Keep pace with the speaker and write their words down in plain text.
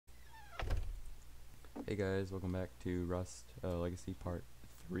Hey guys, welcome back to Rust Legacy Part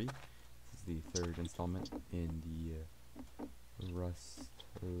 3. This is the third installment in the Rust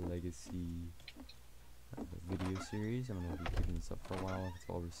Legacy video series. I'm going to be keeping this up for a while if it's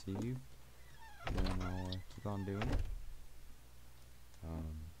well received, and then I'll keep on doing it.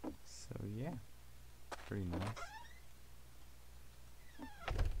 So yeah, pretty nice.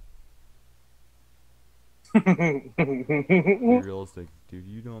 Be realistic, dude,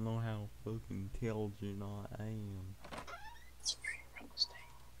 you don't know how fucking intelligent I am. It's very realistic.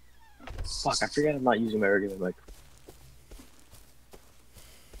 Fuck, I forgot I'm not using my regular mic.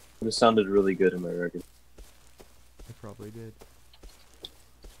 It sounded really good in my regular. I probably did.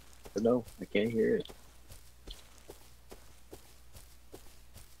 But no, I can't hear it.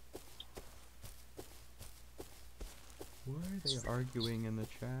 Why are they arguing in the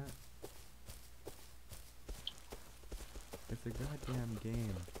chat? It's a goddamn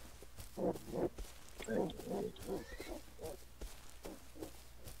game.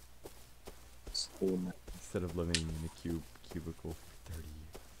 Instead of living in a cubicle for 30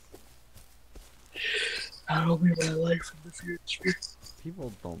 years. That'll be my life in the future. People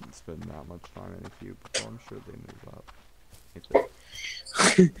don't spend that much time in a cubicle. I'm sure they move up.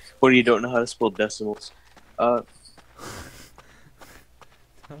 What, you don't know how to spell decimals? Tell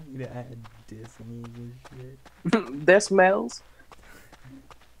me to add decimals and shit. Decimals?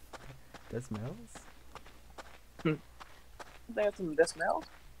 Decimals? They have some decimals?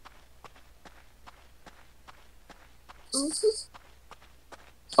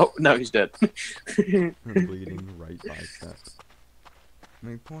 Oh, no, he's dead. Bleeding right bicep.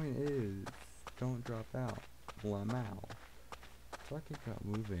 My point is, don't drop out. Lamau. Fuck it, got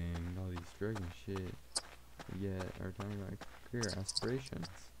moving. All these dragon shit. Yet, are talking about career aspirations.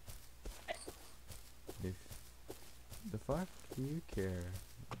 If the fuck do you care?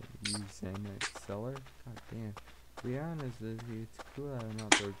 You Xanax seller? God damn. To be honest with you, it's cool having an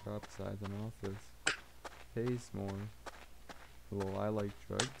outdoor job besides an office. Pays more. Well, I like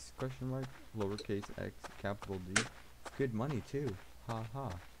drugs? Question mark. Lowercase x, capital D. It's good money too. Ha ha.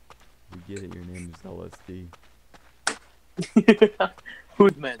 We get it, your name is LSD.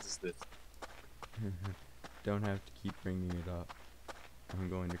 Whose man's is this? Don't have to keep bringing it up. I'm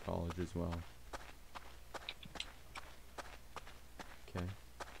going to college as well. Okay.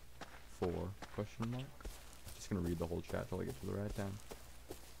 4, question mark. Just gonna read the whole chat till I get to the right down.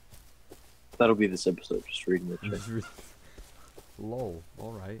 That'll be this episode, just reading the chat. Lol,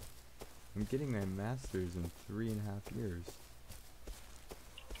 alright. I'm getting my master's in 3.5 years.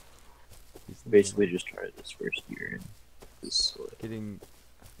 Basically just tried this first year and this getting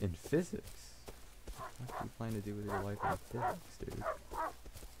in physics. What do you plan to do with your life in physics, dude?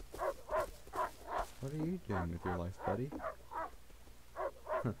 What are you doing with your life, buddy?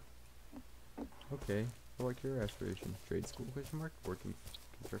 Okay, so like your aspirations? Trade school, question mark? Working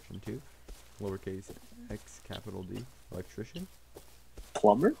construction too? Lowercase x, capital D. Electrician?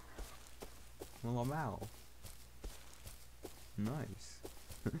 plumber? Well, I'm out. Nice.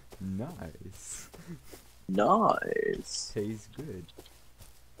 Nice. Nice. Tastes good.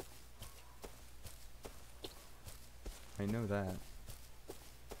 I know that.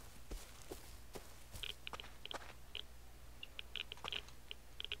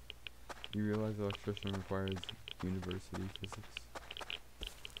 You realize electrician requires university physics?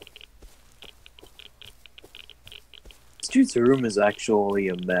 This dude's room is actually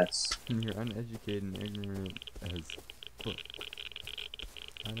a mess. You're uneducated and ignorant as fuck.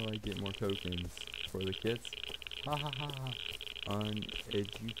 How do I get more tokens for the kids? Ha ha ha ha.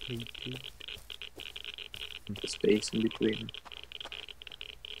 Uneducated. The space in between.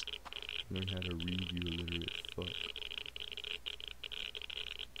 Learn how to read, you illiterate fuck.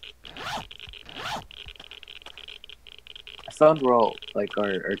 I found where all like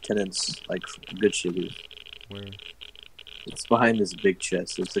our tenants like good shit is. Where? It's behind this big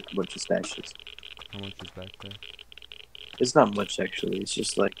chest. It's like a bunch of stashes. How much is back there? It's not much actually. It's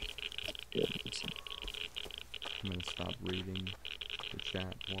just like. Yeah, I'm gonna stop reading the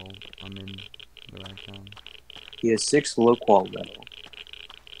chat while I'm in the background. he has 6 low qual metal.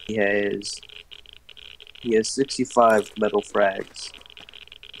 He has 65 metal frags.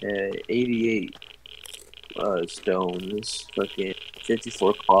 88 stones. Fucking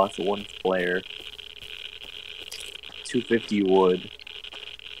 54 cloth, 1 flare. 250 wood.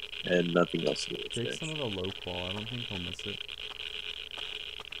 And nothing else in the Take some bench. of the low qual, I don't think he'll miss it.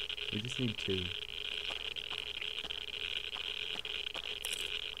 We just need 2.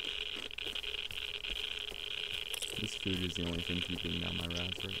 This food is the only thing keeping down my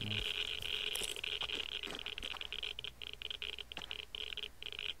raz right now.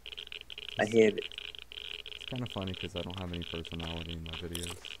 I hate it. kind of funny because I don't have any personality in my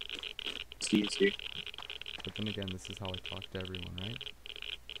videos. Steve's here. But then again, this is how I talk to everyone, right?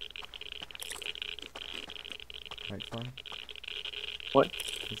 Right, Fun? What?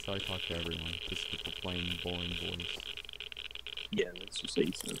 This is how I talk to everyone. Just with the plain, boring voice. Yeah, let's just say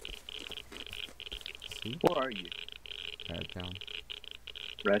so. See? Where are you? Bad town.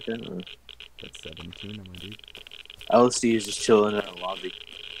 Right then? That's 17, my dude. LSD is just chilling in a lobby.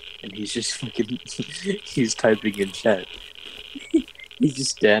 And he's just fucking... he's typing in chat. He's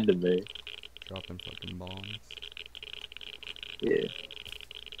just standing there. Dropping fucking bombs. Yeah.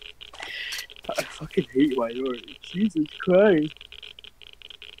 I fucking hate minorities. Jesus Christ.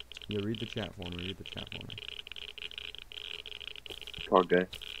 Yeah, read the chat for me, read the chat for me. Poor guy.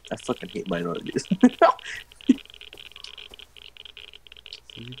 I fucking hate minorities.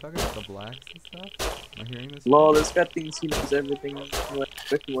 So you talking about the blacks and stuff? Am I hearing this? Lol, this guy thinks he knows everything. Like,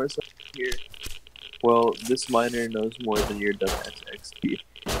 expecting more stuff here. Well, this miner knows more than your dumbass XP.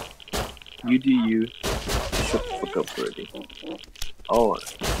 You do you. Shut the fuck up already. Oh,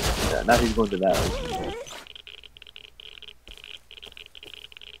 yeah, now he's going to that one.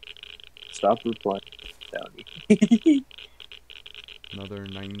 Stop replying, Downey. Another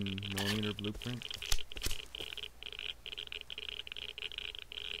 9mm blueprint?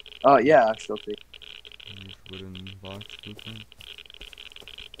 Oh, yeah, actually, I'll take. There's wooden box blueprint.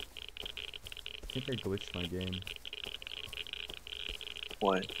 I think I glitched my game.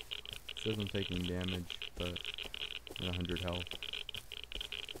 Why? It says I'm taking damage, but I'm at 100 health.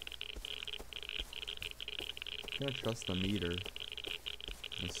 I'm gonna trust the meter.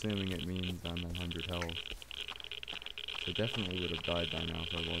 I'm assuming it means I'm at 100 health. So definitely would have died by now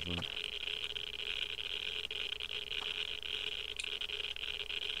if I wasn't.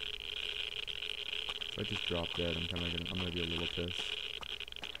 If I just drop dead, I'm gonna be a little pissed.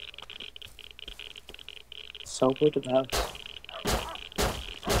 So go to the house.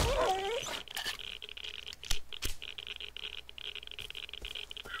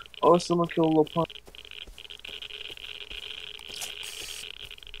 Oh, someone killed a little punk.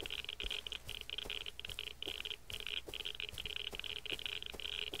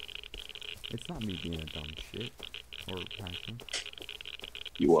 It's not me being a dumb shit or hacking.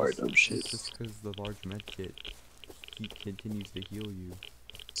 You are dumb shit. It's just because the large med kit continues to heal you.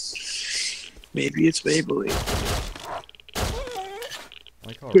 Maybe it's Maybelline.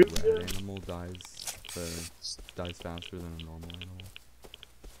 Like how a rat animal dies faster than a normal animal.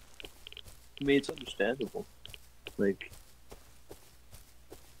 I mean, it's understandable. Like,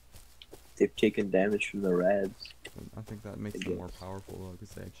 they've taken damage from the rads. I think that makes them more powerful though,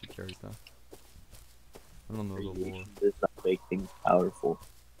 because they actually carry stuff. I don't know the lore. Radiation does not make things powerful.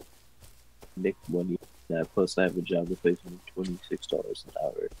 Nick money. That plus I have a job that pays me $26 an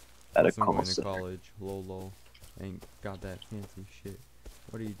hour at a Plus I'm call going to center. college, lolo. Ain't got that fancy shit.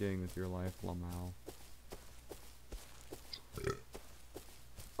 What are you doing with your life, Lamau?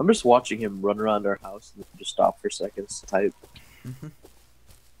 I'm just watching him run around our house and just stop for seconds to type.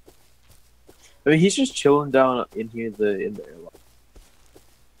 I mean, he's just chilling down in here in the airlock.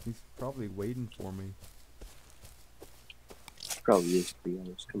 He's probably waiting for me. Probably is, to be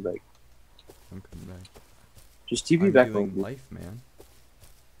honest. Come back. I'm coming back. Just TV I'm back doing home. life, man.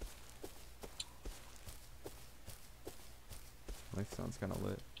 Life sounds kind of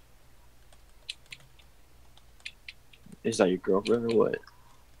lit. Is that your girlfriend or what?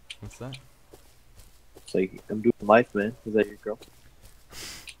 What's that? It's like, I'm doing life, man. Is that your girlfriend?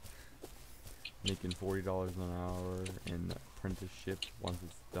 Making $40 an hour in apprenticeship once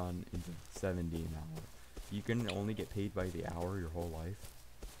it's done into $70 an hour. You can only get paid by the hour your whole life.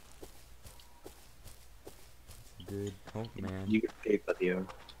 It's good hope, man. You get paid by the hour.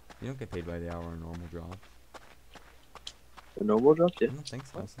 You don't get paid by the hour in a normal job. A normal job, I yeah. don't think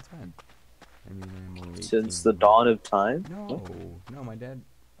so. Since when? I mean, I'm only 18. Since the dawn of time? No, What? no, my dad.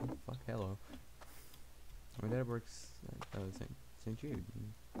 Oh, fuck, hello. My dad works at St. Jude.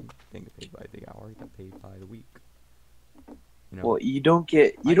 He didn't get paid by the hour. He got paid by the week. You know. Well, you don't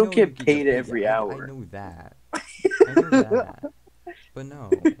get I know get you paid every hour. I know that. I know that. But no.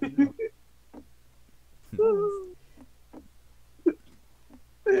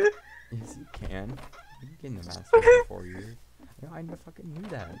 Yes, you can. You can get a master's in 4 years. I fucking knew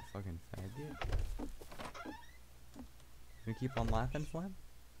that, fucking faggot. You keep on laughing, Flam?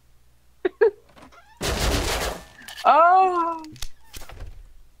 Oh!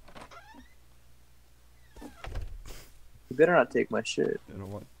 You better not take my shit. You know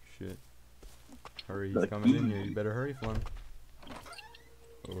what? Shit. Hurry, he's Like, coming in here. You better hurry, Flam.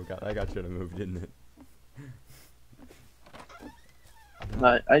 Oh, that got you to move, didn't it?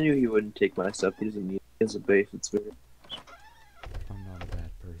 I knew he wouldn't take my stuff. He doesn't need it. As a base, it's very. I'm not a bad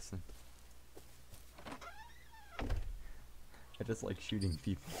person. I just like shooting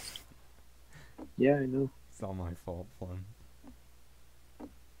people. Yeah, I know. It's not my fault, Flynn.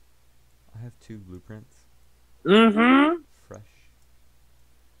 I have 2 blueprints. Mm-hmm. Fresh.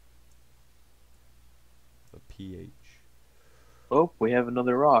 The PH. Oh, we have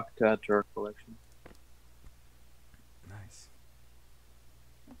another rock to add to our collection. Nice.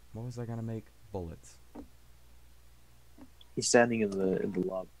 What was I gonna make? Bullets. He's standing in the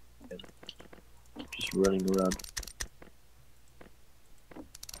lobby, just running around.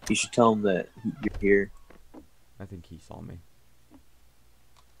 You should tell him that you're here. I think he saw me.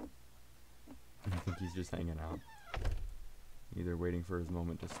 I think he's just hanging out. Either waiting for his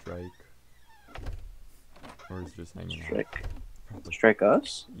moment to strike, or he's just hanging out. Strike. Probably. Strike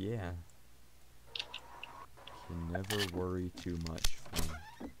us? Yeah. Can never worry too much, Flynn.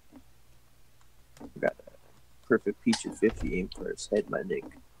 Got a perfect peach of 50 aim for his head, my Nick.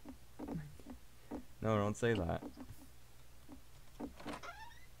 No, don't say that. I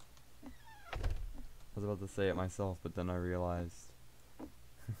was about to say it myself, but then I realized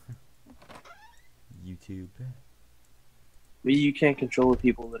YouTube. But you can't control the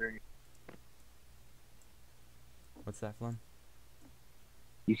people that are. What's that, Flynn?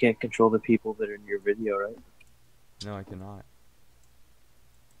 You can't control the people that are in your video, right? No, I cannot.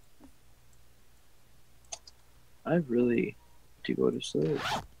 I really need to go to sleep.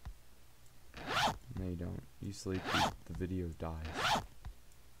 No, you don't. You sleep, the video dies.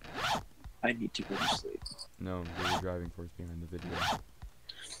 I need to go to sleep. No, you're the driving force behind the video.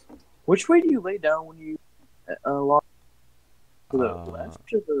 Which way do you lay down when you log to the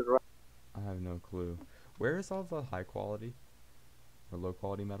left or to the right? I have no clue. Where is all the high quality or low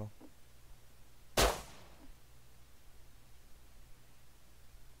quality metal?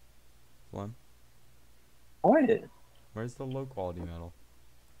 Flynn? What? Where's the low quality metal?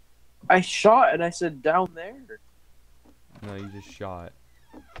 I shot and I said down there. No, you just shot.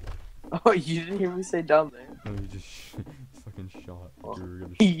 Oh, you didn't hear me say down there? No, you just fucking shot. Oh. You were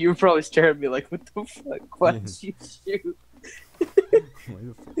gonna You were probably staring at me like, what the fuck? Why did you shoot? Why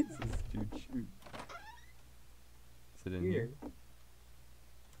the fuck is this dude shoot? Is it in here?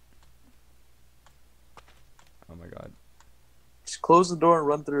 Oh my god. Just close the door and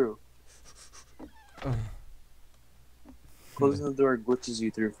run through. Closing the door glitches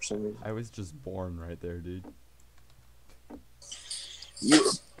you through for some reason. I was just born right there, dude. You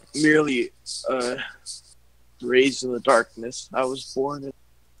were merely raised in the darkness. I was born in.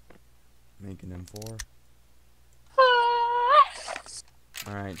 Make an M4.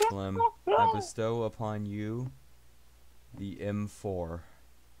 Alright, Slim. I bestow upon you the M4.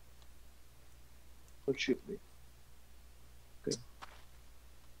 Don't shoot me. Okay.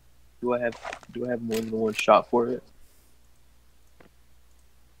 Do I have more than one shot for it?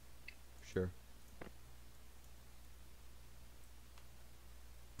 Sure.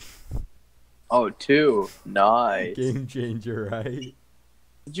 Oh, 2. Nice. Game changer, right?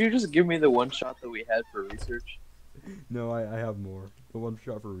 Did you just give me the one shot that we had for research? No, I have more. The one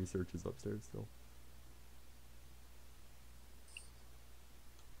shot for research is upstairs still.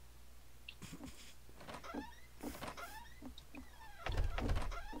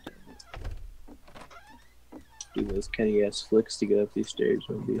 Do those Kenny ass flicks to get up these stairs,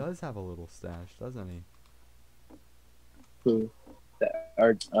 He maybe. does have a little stash, doesn't he? Who?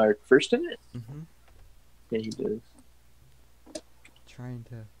 Our first in it? Mm-hmm. Yeah, he does. Trying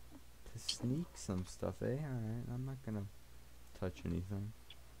to sneak some stuff, eh? Alright, I'm not gonna touch anything.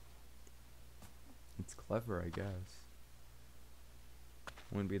 It's clever, I guess.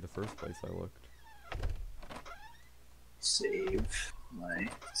 Wouldn't be the first place I looked. Save my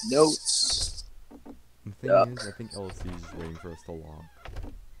notes. The thing Yuck. is, I think LSD is just waiting for us to log.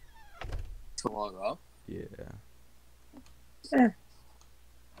 To log off? Yeah.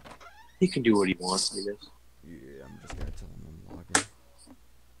 He can do what he wants, I guess. Yeah, I'm just gonna tell him I'm logging.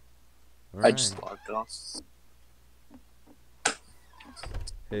 I just logged off.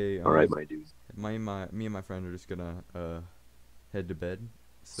 Hey, Alright, my dude. me and my friend are just gonna head to bed.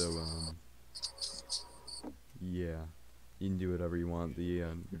 So yeah, you can do whatever you want. The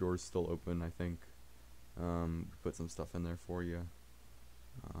your door's still open, I think. Put some stuff in there for you.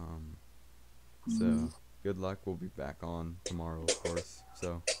 So good luck. We'll be back on tomorrow, of course.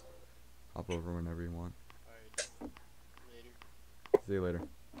 So hop over whenever you want. Alright. Later. See you later.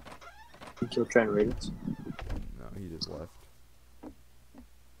 You still trying to rate it? No, he just left.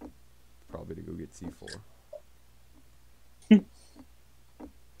 Probably to go get C4. He's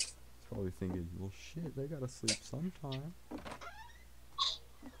probably thinking, well shit, they gotta sleep sometime.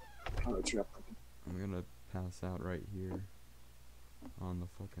 Oh, it's rough. I'm gonna pass out right here on the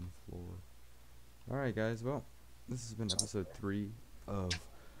fucking floor. Alright guys, well, this has been episode 3 of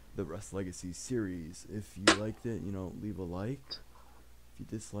the Rust Legacy series. If you liked it, you know, leave a like. If you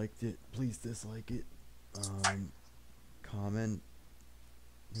disliked it, please dislike it. Comment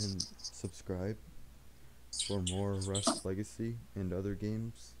and subscribe for more Rust Legacy and other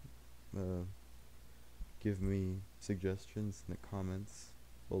games. Give me suggestions in the comments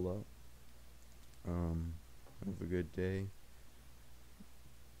below. Have a good day.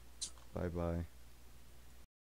 Bye bye.